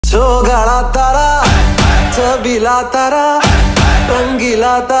चोगाड़ा तारा चबीला तारा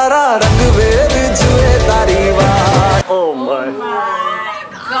रंगीला तारा रंग वेद जुए तारी वाट Oh my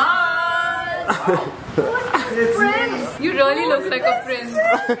God! Prince! You really look like a prince.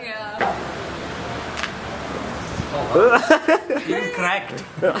 Yeah. You cracked.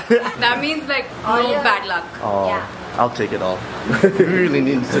 That means like no bad luck. Oh, yeah. I'll take it all. Really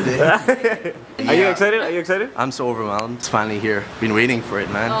needs today. Are you excited? Are you excited? I'm so overwhelmed. It's finally here. Been waiting for it,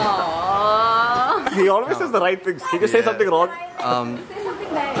 man. Aww. He always says the right things. He can say something wrong. Say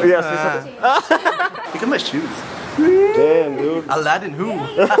something nice. Yeah, say something. Look at my shoes. Damn, dude. Aladdin who?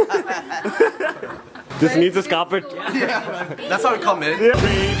 This needs a carpet. Yeah. That's how we come in. Yeah.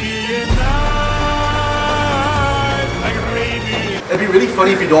 It'd be really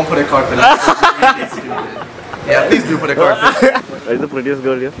funny if you don't put a carpet up. Yeah, please do put a carpet. Are you the prettiest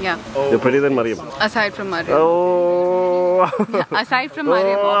girl here? Yeah. You're prettier than Mariam. Aside from Mariam. Oh. Yeah, aside from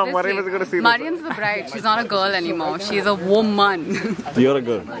Mariam, obviously. Mariam is gonna see this. Mariam's the bride. She's not a girl anymore. She's a woman. You're a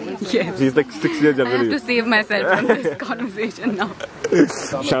girl. Yes. She's like 6 years I younger have than to you. save myself from this conversation now.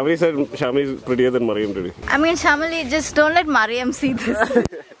 Shamli said Shamli is prettier than Mariam today. I mean, Shamali, just don't let Mariam see this.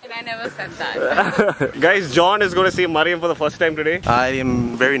 And I never said that. Guys, John is going to see Mariam for the first time today. I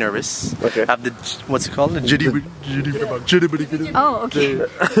am very nervous. Okay. I have the, what's it called? The jitty. Oh, okay.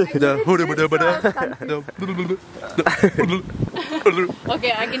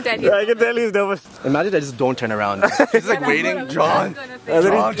 Okay, I can tell you. I can tell he's nervous. Imagine I just don't turn around. He's like waiting, John. And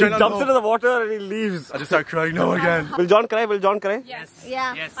then he jumps into the water and he leaves. I just start crying now again. Will John cry? Will John cry? Yes.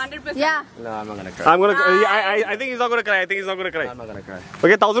 Yeah. Yes. 100%. Yeah. No, I'm not gonna cry. I'm gonna. I think he's not gonna cry. I think he's not gonna cry. I'm not gonna cry. Okay,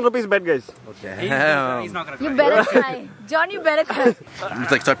 1,000 rupees bet, guys. Okay. He's not gonna You better cry. John, you better cry.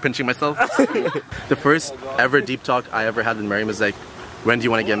 Like start pinching myself. The first ever deep talk I ever had with Mariam was like, when do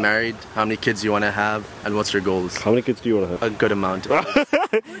you want to get married? How many kids do you want to have? And what's your goals? How many kids do you want to have? A good amount. They're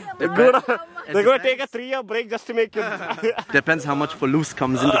gonna take a 3-year break just to make kids. Depends how much loose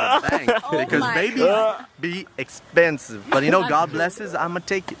comes into the bank. Because babies be expensive. But you know, God blesses, I'ma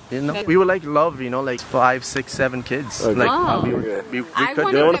take it. You know, we would like love, you know, like 5, 6, 7 kids. Okay. Like Wow. we I could.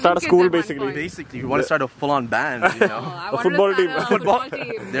 wanted They want to 7 start a kids school at one basically. point. Basically, we want to start a full-on band. You know, I A wanted football to team. start a football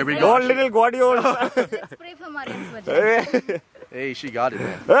team. there we go. One little Guardiola. Let's pray for Mariam's vagina. Hey, she got it,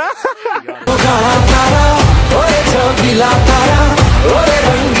 man.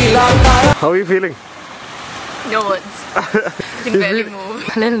 How are you feeling? No words. I can barely move.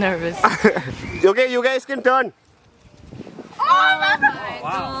 A little nervous. Okay, you guys can turn. Oh my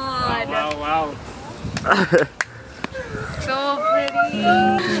god. Wow. So pretty.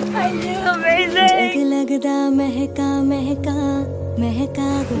 Amazing. लगदा महका महका महका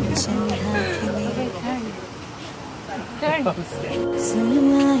गुलशन सुन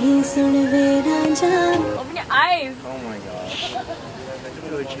माही सुन वे Ranjha. Open your eyes. Oh my gosh.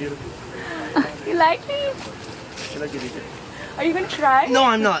 You like me? Are you gonna try? No,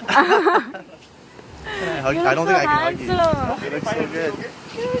 I'm not. I don't think I can hug you. Handsome. You look so good.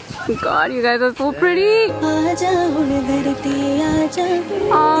 God, you guys are so pretty. आजा हुन धरती आजा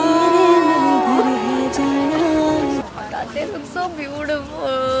तेरे में घर है जाना. God, they look so beautiful.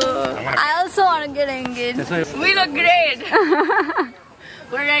 I also want to get engaged. We look great.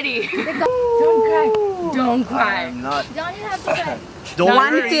 We're ready. Don't cry. Don't cry. I'm not. John, you have to try. Don't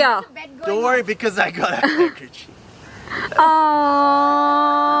One worry. tear. Don't worry because I got a handkerchief.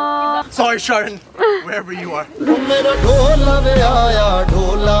 Aww. Sorry, Sharon. Wherever you are.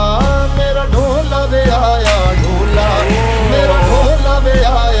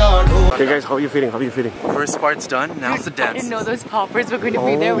 Okay, guys, how are you feeling? How are you feeling? First part's done. Now's the I dance. didn't know those poppers were going to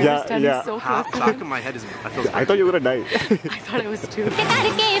be there. We were standing so close. Half back of my head is. I feel. I thought you were gonna die. I thought it was too.